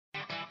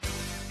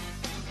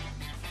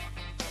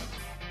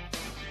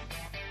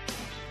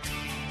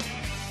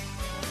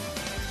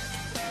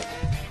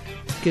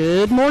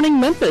Good morning,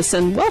 Memphis,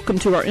 and welcome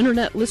to our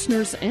internet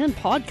listeners and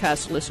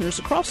podcast listeners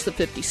across the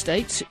 50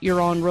 states. You're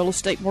on Real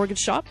Estate Mortgage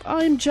Shoppe.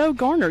 I'm Joe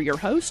Garner, your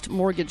host,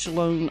 mortgage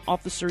loan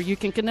officer. You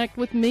can connect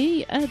with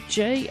me at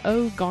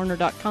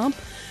jogarner.com.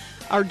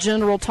 Our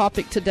general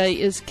topic today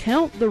is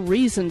count the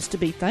reasons to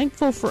be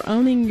thankful for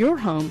owning your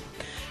home.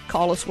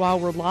 Call us while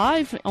we're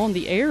live on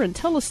the air and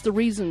tell us the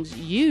reasons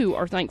you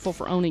are thankful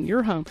for owning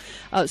your home.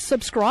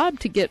 Subscribe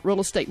to get Real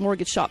Estate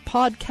Mortgage Shoppe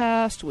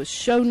podcast with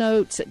show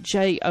notes at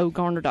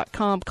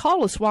jogarner.com.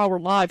 Call us while we're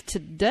live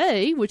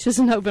today, which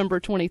is November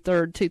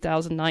 23rd,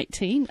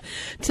 2019.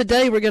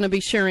 Today we're going to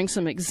be sharing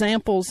some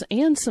examples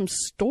and some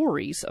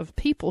stories of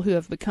people who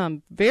have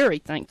become very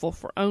thankful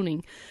for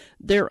owning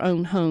their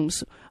own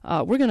homes.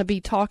 We're going to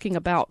be talking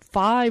about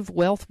 5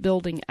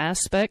 wealth-building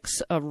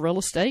aspects of real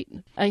estate.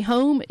 A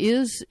home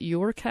is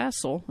your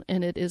castle,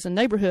 and it is a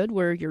neighborhood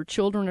where your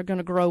children are going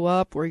to grow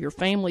up, where your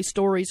family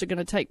stories are going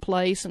to take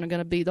place, and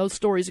those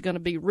stories are going to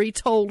be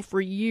retold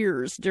for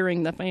years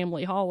during the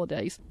family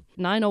holidays.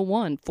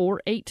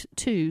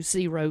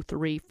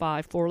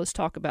 901-482-0354. Let's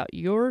talk about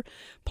your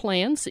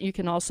plans. You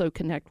can also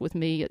connect with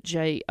me at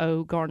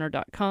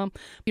jogarner.com.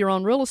 You're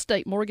on Real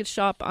Estate Mortgage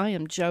Shoppe. I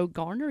am Joe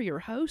Garner, your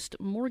host,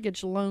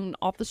 mortgage loan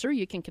officer.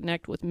 You can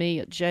connect with me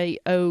at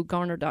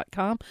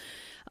jogarner.com.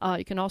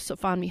 You can also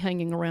find me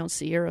hanging around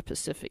Sierra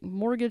Pacific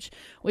Mortgage.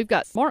 We've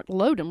got Mark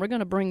Loden. We're going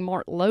to bring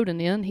Mark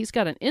Loden in. He's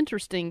got an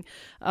interesting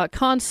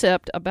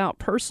concept about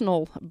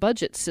personal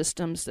budget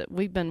systems that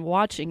we've been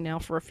watching now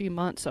for a few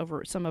months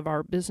over some of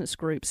our business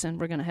groups, and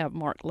we're going to have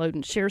Mark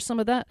Loden share some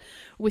of that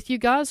with you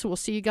guys. We'll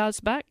see you guys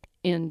back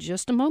in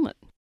just a moment.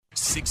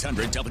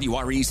 600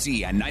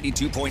 WREC and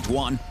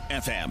 92.1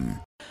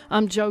 FM.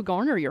 I'm Joe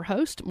Garner, your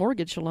host,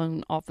 mortgage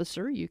loan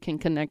officer. You can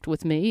connect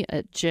with me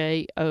at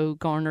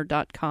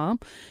jogarner.com.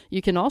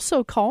 You can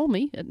also call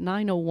me at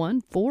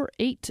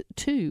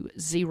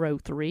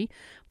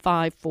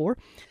 901-482-0354.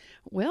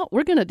 Well,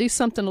 we're going to do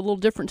something a little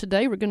different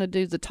today. We're going to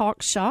do the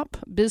Talk Shop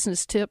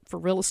business tip for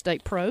real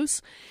estate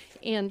pros.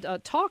 And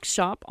Talk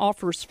Shop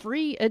offers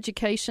free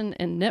education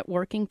and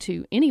networking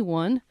to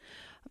anyone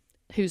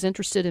who's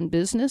interested in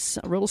business,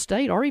 real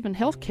estate, or even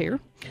healthcare.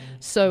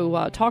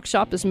 So Talk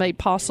Shop is made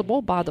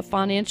possible by the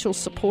financial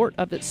support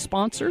of its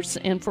sponsors.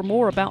 And for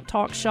more about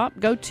Talk Shop,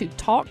 go to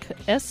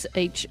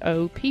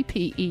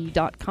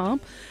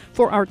talkshoppe.com.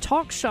 For our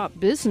Talk Shop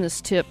business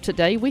tip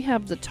today, we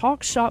have the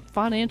Talk Shop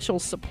financial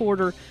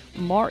supporter,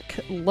 Mark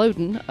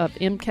Loden of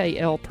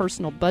MKL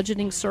Personal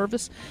Budgeting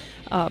Service.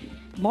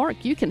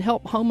 Mark, you can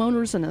help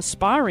homeowners and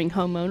aspiring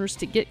homeowners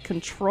to get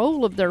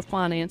control of their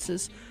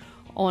finances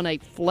on a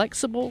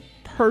flexible,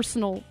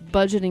 personal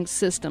budgeting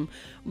system.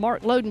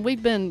 Mark Loden,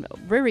 we've been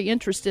very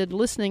interested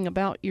listening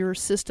about your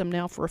system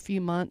now for a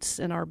few months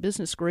in our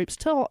business groups.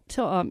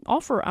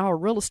 Offer our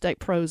real estate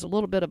pros a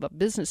little bit of a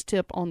business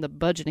tip on the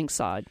budgeting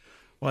side.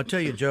 Well, I tell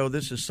you, Joe,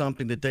 this is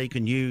something that they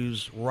can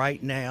use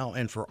right now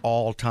and for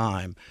all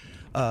time.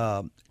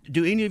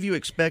 Do any of you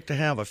expect to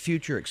have a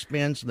future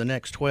expense in the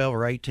next 12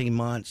 or 18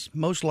 months?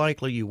 Most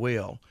likely you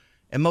will.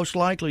 And most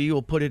likely you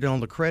will put it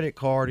on the credit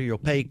card or you'll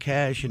pay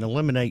cash and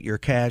eliminate your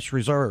cash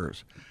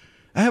reserves.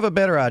 I have a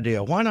better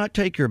idea. Why not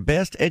take your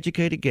best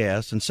educated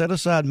guess and set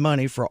aside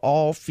money for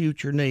all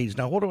future needs?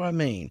 Now, what do I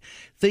mean?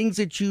 Things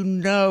that you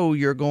know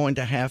you're going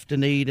to have to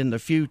need in the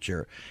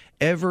future.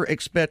 Ever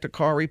expect a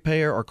car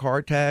repair or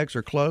car tags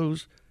or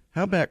clothes?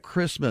 How about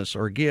Christmas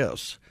or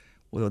gifts?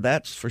 Well,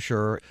 that's for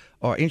sure.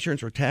 Or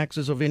insurance or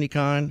taxes of any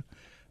kind.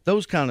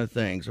 Those kind of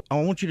things.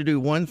 I want you to do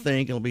one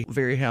thing. It'll be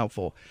very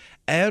helpful.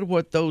 Add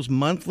what those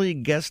monthly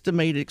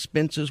guesstimated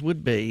expenses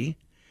would be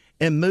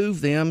and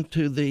move them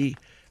to the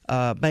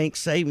bank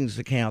savings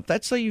account.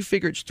 Let's say you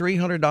figure it's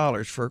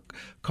 $300 for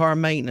car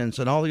maintenance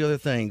and all the other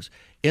things.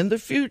 In the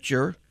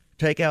future,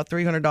 take out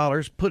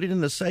 $300, put it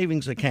in the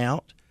savings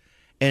account,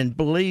 and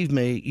believe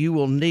me, you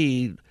will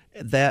need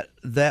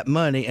that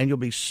money, and you'll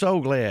be so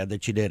glad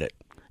that you did it.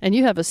 And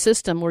you have a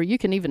system where you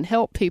can even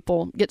help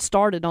people get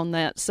started on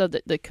that so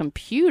that the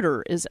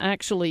computer is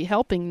actually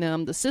helping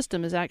them, the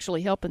system is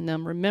actually helping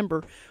them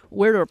remember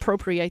where to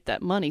appropriate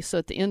that money. So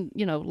at the end,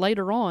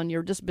 later on,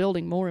 you're just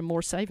building more and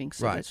more savings.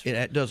 So right.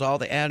 It does all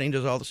the adding,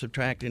 does all the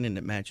subtracting, and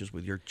it matches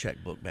with your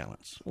checkbook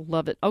balance.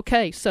 Love it.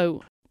 Okay,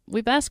 so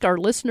we've asked our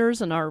listeners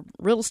and our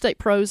real estate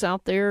pros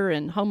out there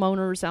and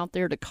homeowners out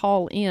there to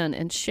call in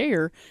and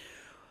share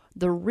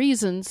the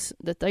reasons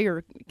that they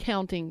are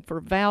counting for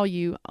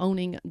value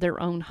owning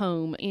their own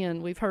home.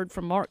 And we've heard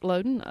from Mark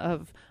Loden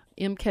of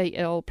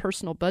MKL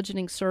Personal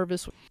Budgeting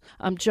Service.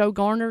 I'm Joe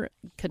Garner.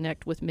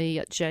 Connect with me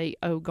at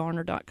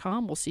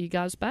jogarner.com. We'll see you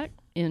guys back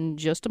in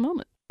just a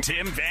moment.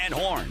 Tim Van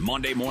Horn,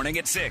 Monday morning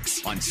at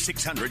 6 on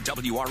 600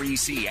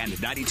 WREC and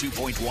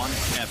 92.1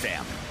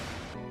 FM.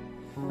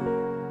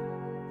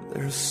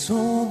 There's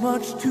so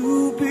much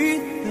to be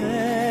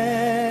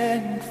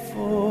thankful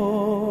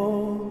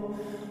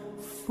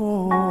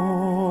for.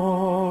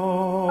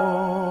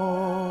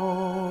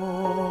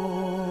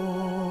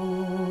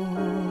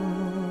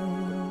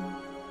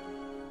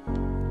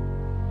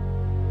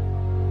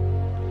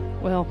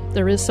 Well,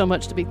 there is so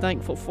much to be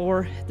thankful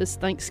for this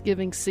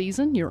Thanksgiving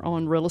season. You're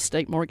on Real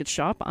Estate Mortgage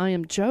Shoppe. I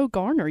am Joe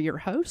Garner, your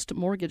host,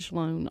 mortgage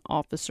loan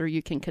officer.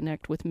 You can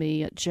connect with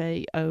me at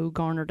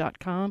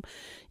jogarner.com.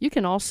 You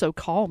can also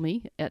call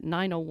me at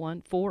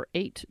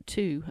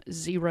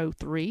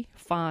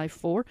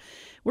 901-482-0354.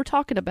 We're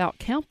talking about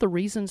count the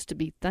reasons to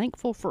be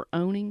thankful for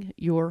owning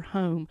your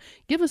home.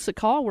 Give us a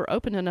call. We're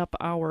opening up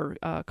our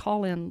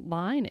call-in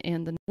line,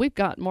 and we've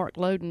got Mark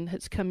Loden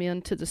has come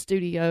into the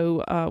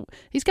studio.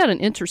 He's got an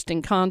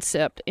interesting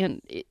concept, and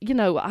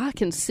I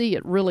can see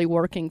it really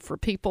working for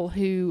people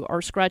who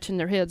are scratching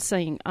their heads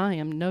saying, I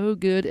am no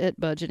good at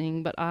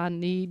budgeting, but I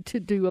need to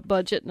do a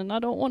budget, and I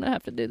don't want to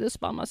have to do this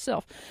by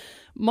myself.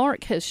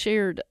 Mark has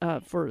shared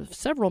for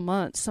several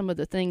months some of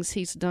the things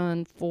he's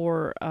done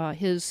for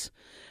his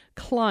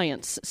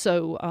clients.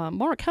 So,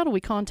 Mark, how do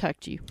we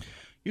contact you?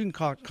 You can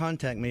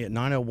contact me at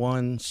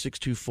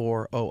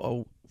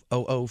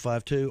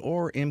 901-624-0052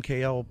 or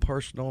MKL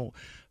Personal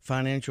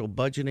Financial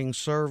Budgeting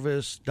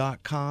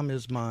Service.com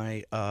is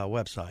my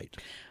website.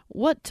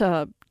 What,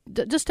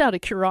 just out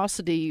of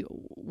curiosity,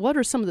 what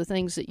are some of the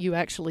things that you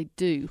actually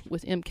do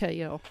with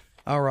MKL?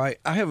 All right.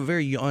 I have a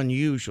very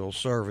unusual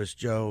service,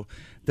 Joe,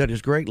 that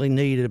is greatly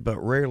needed but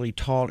rarely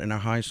taught in our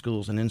high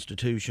schools and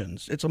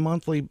institutions. It's a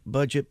monthly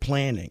budget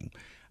planning.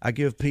 I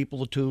give people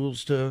the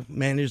tools to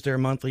manage their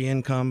monthly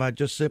income by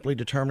just simply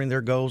determining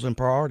their goals and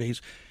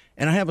priorities.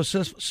 And I have a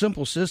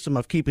simple system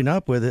of keeping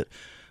up with it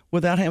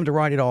without having to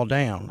write it all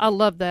down. I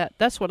love that.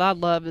 That's what I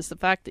love, is the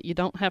fact that you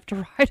don't have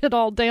to write it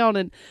all down,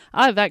 and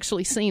I've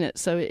actually seen it.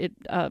 So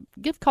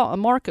give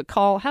Mark a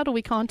call. How do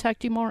we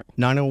contact you, Mark?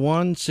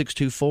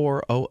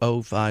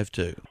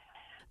 901-624-0052.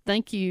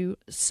 Thank you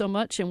so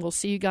much, and we'll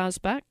see you guys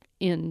back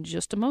in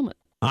just a moment.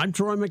 I'm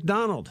Troy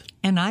McDonald.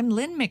 And I'm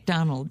Lynn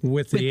McDonald.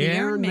 With the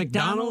Aaron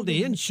McDonald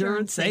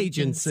Insurance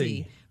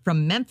Agency.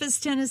 From Memphis,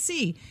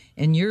 Tennessee.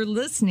 And you're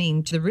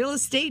listening to the Real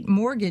Estate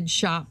Mortgage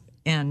Shoppe.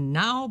 And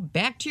now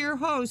back to your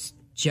host,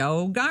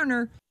 Joe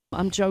Garner.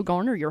 I'm Joe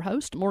Garner, your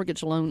host,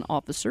 mortgage loan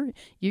officer.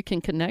 You can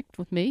connect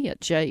with me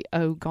at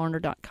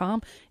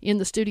jogarner.com. In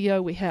the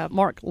studio, we have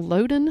Mark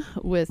Loden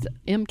with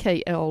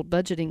MKL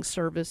Budgeting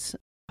Service.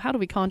 How do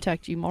we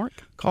contact you, Mark?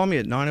 Call me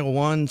at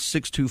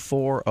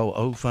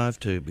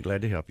 901-624-0052. Be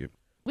glad to help you.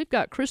 We've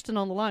got Kristen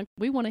on the line.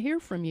 We want to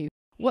hear from you.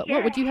 What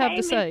would you have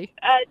to say?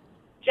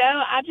 Joe,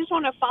 I just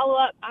want to follow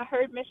up. I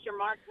heard Mr.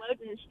 Mark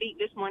Loden speak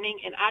this morning,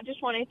 and I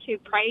just wanted to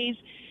praise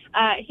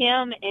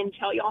him and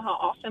tell y'all how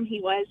awesome he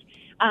was.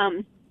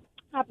 I've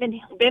been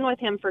with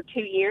him for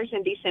 2 years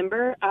in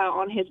December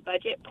on his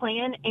budget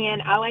plan,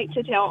 and I like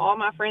to tell all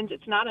my friends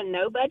it's not a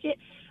no budget.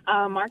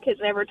 Mark has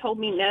never told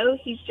me no.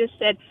 He's just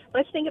said,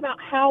 let's think about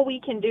how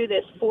we can do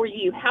this for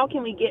you. How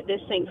can we get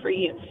this thing for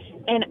you?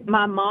 And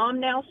my mom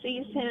now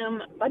sees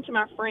him. A bunch of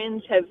my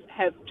friends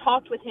have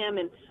talked with him,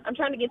 and I'm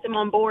trying to get them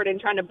on board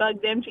and trying to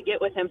bug them to get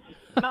with him.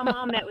 My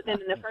mom met with him,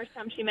 and the first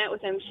time she met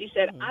with him, she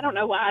said, I don't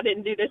know why I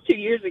didn't do this 2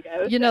 years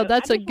ago.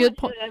 That's a good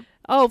point.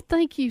 Oh,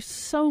 thank you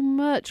so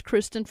much,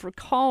 Kristen, for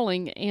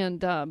calling, and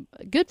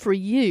good for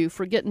you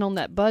for getting on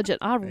that budget.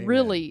 I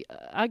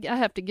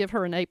have to give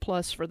her an A+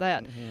 for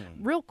that.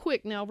 Mm-hmm. Real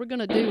quick now, we're going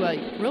to do a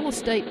real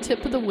estate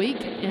tip of the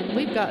week, and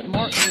we've got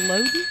Mark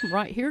Loden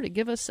right here to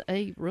give us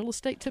a real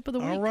estate tip of the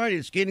week. All right,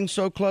 it's getting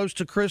so close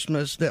to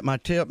Christmas that my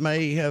tip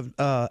may have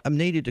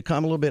needed to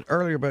come a little bit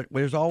earlier, but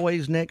there's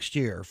always next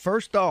year.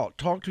 First thought,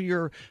 talk to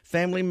your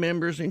family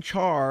members in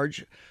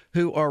charge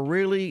who are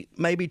really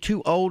maybe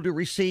too old to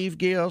receive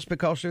gifts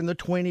because they're in their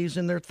 20s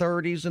and their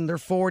 30s and their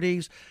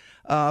 40s.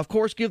 Of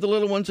course, give the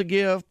little ones a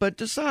gift, but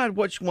decide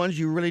which ones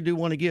you really do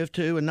want to give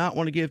to and not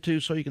want to give to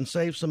so you can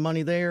save some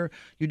money there.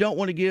 You don't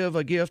want to give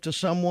a gift to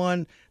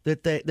someone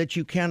that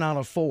you cannot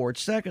afford.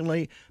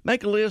 Secondly,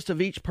 make a list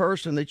of each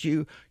person that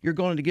you're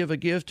going to give a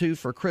gift to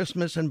for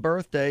Christmas and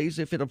birthdays,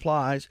 if it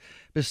applies.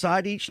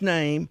 Beside each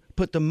name,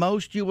 put the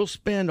most you will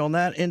spend on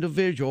that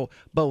individual,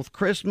 both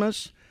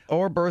Christmas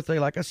or birthday,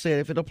 like I said,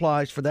 if it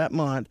applies for that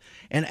month,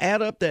 and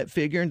add up that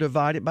figure and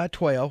divide it by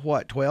 12,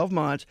 12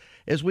 months,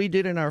 as we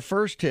did in our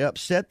first tip.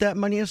 Set that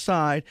money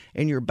aside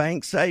in your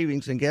bank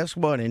savings, and guess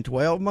what? In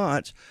 12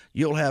 months,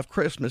 you'll have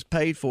Christmas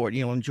paid for it, and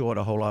you'll enjoy it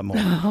a whole lot more.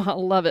 I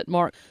love it,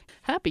 Mark.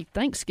 Happy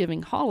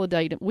Thanksgiving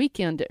holiday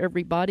weekend to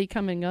everybody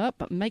coming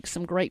up. Make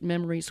some great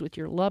memories with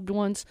your loved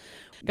ones.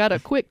 Got a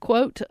quick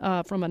quote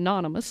from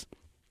Anonymous.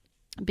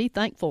 Be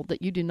thankful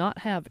that you do not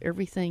have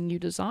everything you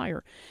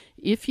desire.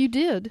 If you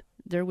did,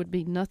 there would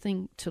be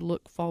nothing to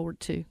look forward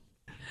to.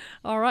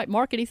 All right,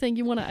 Mark, anything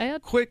you want to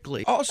add?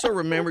 Quickly. Also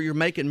remember, you're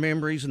making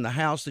memories in the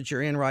house that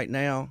you're in right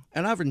now.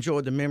 And I've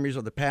enjoyed the memories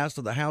of the past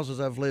of the houses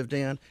I've lived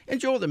in.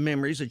 Enjoy the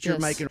memories that you're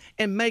making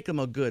and make them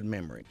a good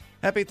memory.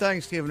 Happy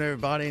Thanksgiving,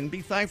 everybody, and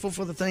be thankful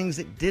for the things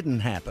that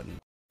didn't happen.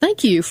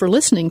 Thank you for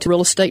listening to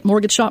Real Estate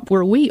Mortgage Shoppe,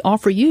 where we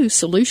offer you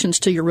solutions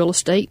to your real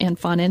estate and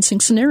financing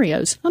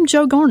scenarios. I'm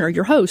Joe Garner,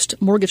 your host,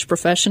 mortgage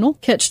professional.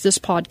 Catch this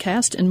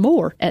podcast and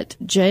more at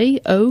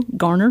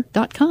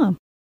jogarner.com.